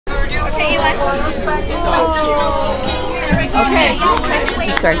Okay.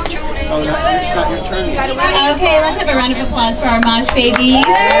 Sorry. Oh, no, it's not your turn. Okay, let's have a round of applause for our Mosh Babies.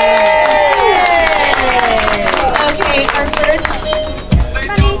 Okay, our first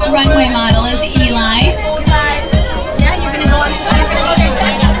runway model is Eli. Yeah, you're going to go on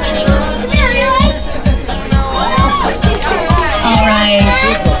All right.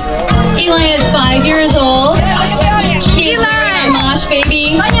 Eli is 5 years old. He's wearing a Mosh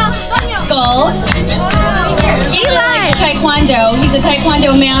Baby skull. Eli likes Taekwondo. He's a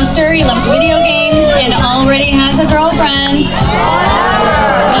Taekwondo master. He loves video games and already has a girlfriend.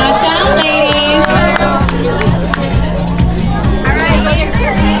 Watch out, ladies.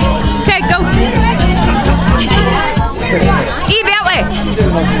 Okay, go. Eve, that way.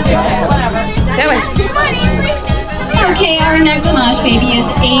 That way. Okay, our next Mosh Baby is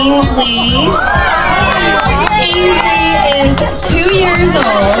Ainsley. Ainsley is 2 years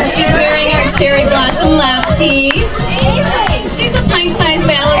old. She's wearing our cherry blossom lap tee. She's a pint-sized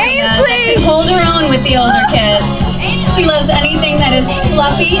ballerina that can hold her own with the older kids. She loves anything that is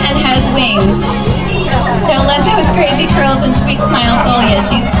fluffy and has wings. Don't let those crazy curls and sweet smile fool you.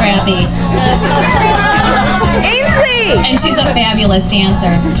 She's scrappy. Ainsley! And she's a fabulous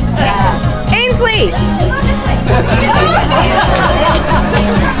dancer. Ainsley!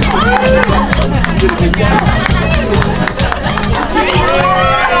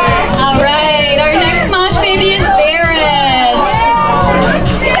 All right, our next Mosh Baby is Barrett.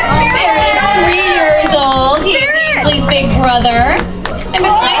 Barrett is 3 years old. He's Ainsley's big brother. And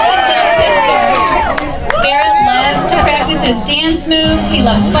besides his little sister, Barrett loves to practice his dance moves. He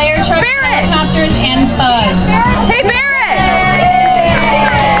loves fire trucks, helicopters, and bugs. Hey, Barrett!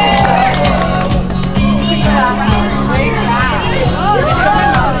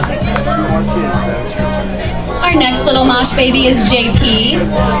 Our next little Mosh Baby is JP.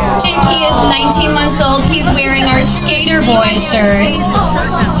 JP is 19 months old. He's wearing our Skater Boy shirt.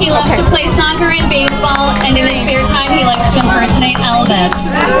 He loves to play soccer and baseball, and in his spare time, he likes to impersonate Elvis.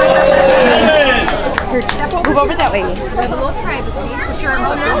 Move over that way.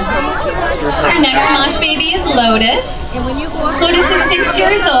 Our next Mosh Baby is Lotus. Lotus is 6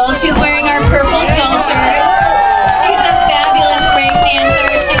 years old. She's wearing our purple skull shirt. She's a fabulous break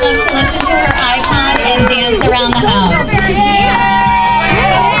dancer. She loves to listen to her iPod and dance around the house.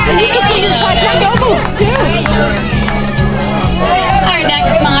 Our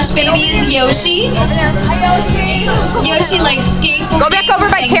next Mosh Baby is Yoshi. Yoshi likes skateboarding, Go back over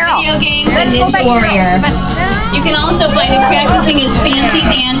by Carol. video games, and Ninja Warrior. You can also find him practicing his fancy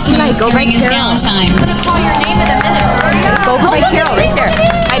dance moves during his downtime. call your name in a minute. Go over by Carol, right there.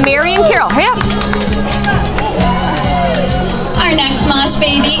 I'm Mary and Carol. Hey up. Our next Mosh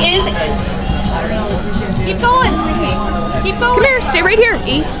Baby is... Keep going. Keep going. Come here, stay right here.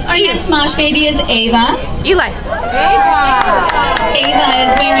 Our next Mosh Baby is Ava. Eli. Ava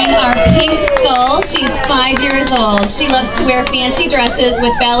is wearing our pink skull. She's 5 years old. She loves to wear fancy dresses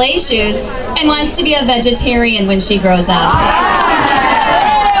with ballet shoes and wants to be a vegetarian when she grows up.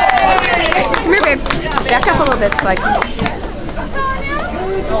 Come here, babe. Back up a little bit so I can...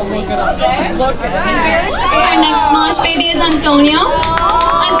 Our next Mosh Baby is Antonio.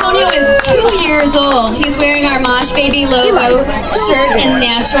 Antonio is 2 years old. He's wearing our Mosh Baby logo shirt in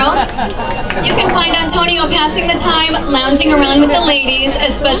natural. You can find Antonio passing the time lounging around with the ladies,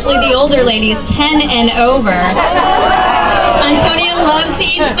 especially the older ladies, 10 and over. Antonio loves to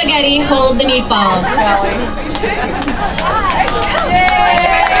eat spaghetti, hold the meatballs.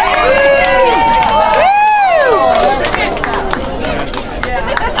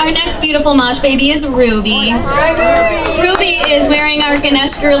 Our next beautiful Mosh Baby is Ruby. Ruby is wearing our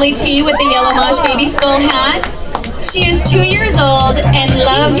Ganesh girly tee with the yellow Mosh Baby skull hat. She is 2 years old and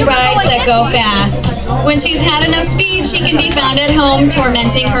loves rides that go fast. When she's had enough speed, she can be found at home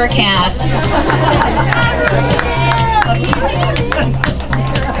tormenting her cat.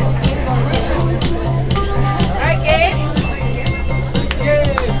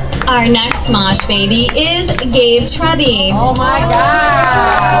 Our next Mosh Baby is Gabe Trebby. Oh my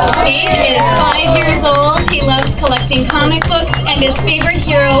God! Gabe is 5 years old. He loves collecting comic books, and his favorite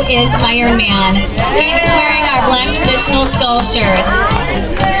hero is Iron Man. Gabe is wearing our black traditional skull shirt.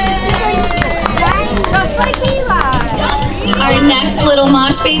 Just like Eli. Our next little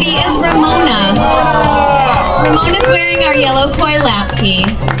Mosh Baby is Ramona. Ramona's wearing our yellow koi lap tee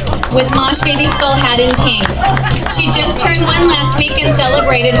with Mosh Baby skull hat in pink. She just turned 1 last week and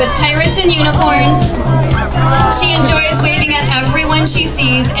celebrated with pirates and unicorns. She enjoys waving at everyone she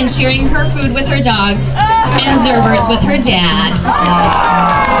sees and sharing her food with her dogs and Zerberts with her dad.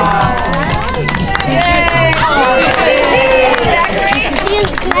 He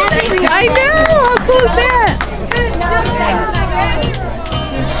is clapping.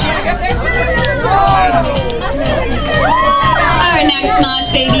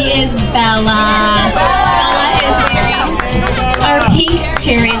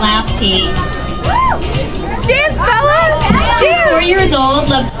 cherry lap tea. Dance, fella! She's 4 years old,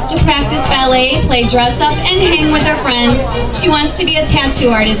 loves to practice ballet, play dress up, and hang with her friends. She wants to be a tattoo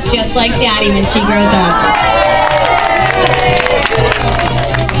artist just like Daddy when she grows up.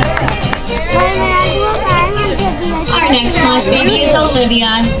 Our next Mosh Baby is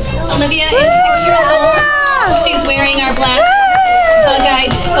Olivia. Olivia is 6 years old. She's wearing our black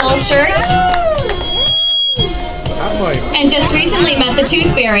bug-eyed skull shirt. And just recently met the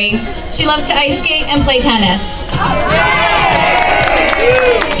Tooth Fairy. She loves to ice skate and play tennis.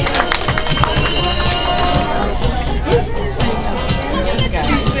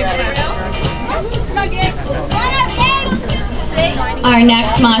 Our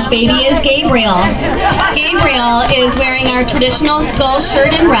next Mosh Baby is Gabriel. Gabriel is wearing our traditional skull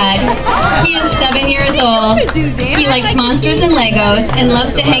shirt in red. He is 7 years old. He likes monsters and Legos and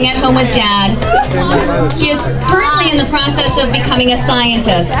loves to hang at home with Dad. He is currently in the process of becoming a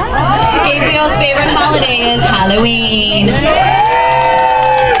scientist. Gabriel's favorite holiday is Halloween.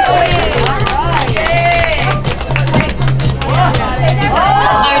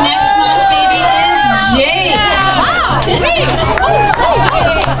 Our next Mosh Baby is Jake.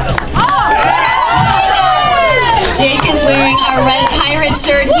 Jake is wearing our red pirate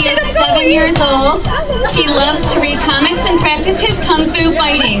shirt. He is 7 years old. He loves to read comics and practice his kung fu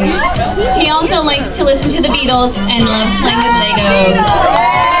fighting. He also likes to listen to the Beatles and loves playing with Legos.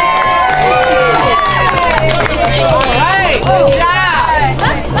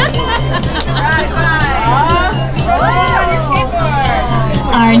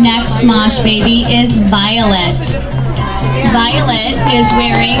 Our next Mosh Baby is Violet. Violet is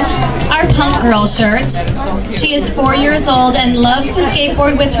wearing our punk girl shirt. She is 4 years old and loves to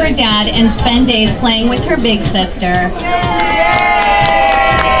skateboard with her dad and spend days playing with her big sister.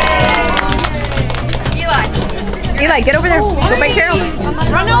 Eli, get over there. Go by Carol.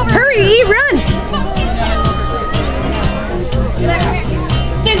 Run over. Hurry, run.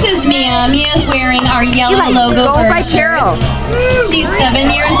 This is Mia. Mia's wearing our yellow logo bird shirt. She's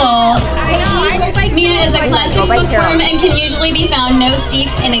 7 years old. Mia is a classic bookworm and can usually be found nose deep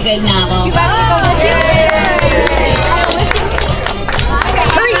in a good novel.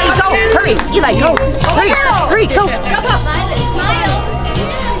 Hurry, go. Hurry. Eli, go. Hurry, hurry, go.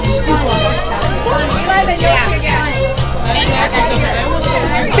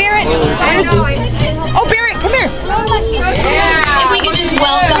 Barrett. Oh, Barrett, come here. If we could just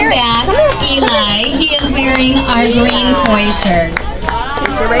welcome back Eli. He is wearing our green koi shirt.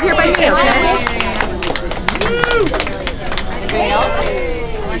 You're right here by me, okay?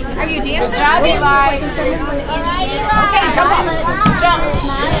 Are you dancing? Good job, Eli. Okay, jump up. Jump.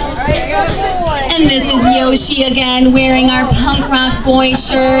 And this is Yoshi again, wearing our punk rock boy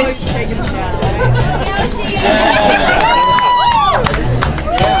shirt.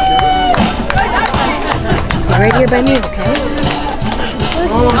 Right here by me, okay?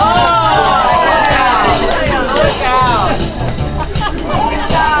 Look out.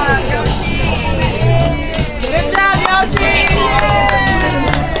 Good job, Yoshi.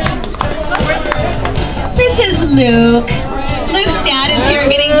 This is Luke. Luke's dad is here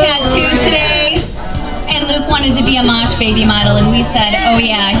getting tattooed today. And Luke wanted to be a Mosh Baby model, and we said, oh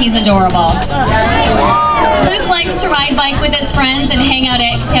yeah, he's adorable. Luke likes to ride bike with his friends and hang out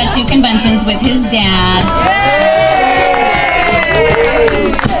at tattoo conventions with his dad.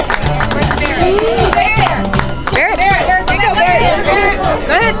 Barrett, here you go, Barrett.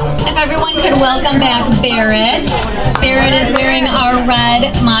 Go ahead. If everyone could welcome back Barrett. Barrett is wearing our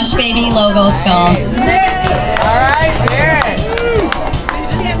red Mosh Baby logo skull. All right, Barrett.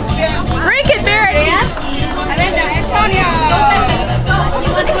 Break it, Barrett. Antonio. You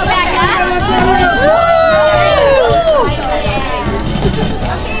want to go back up?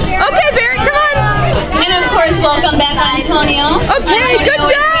 Okay, Barrett, come on. And of course, welcome back Antonio. Okay, good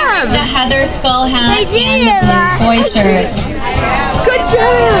job. The Heather skull hat and the blue boy shirt. Good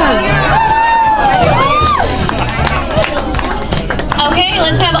job. Okay,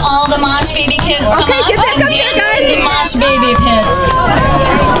 let's have all the Mosh Baby kids come Okay, up get back and up here, dance guys. the Mosh Baby pitch.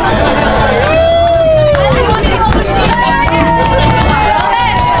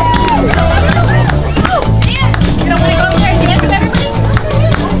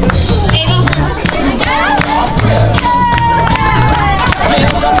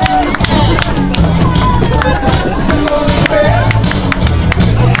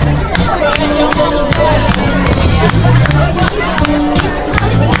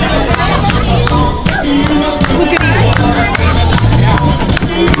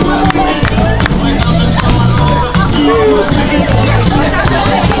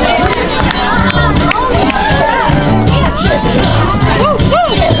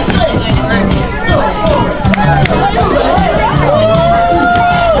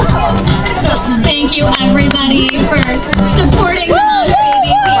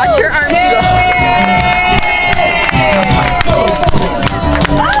 arms.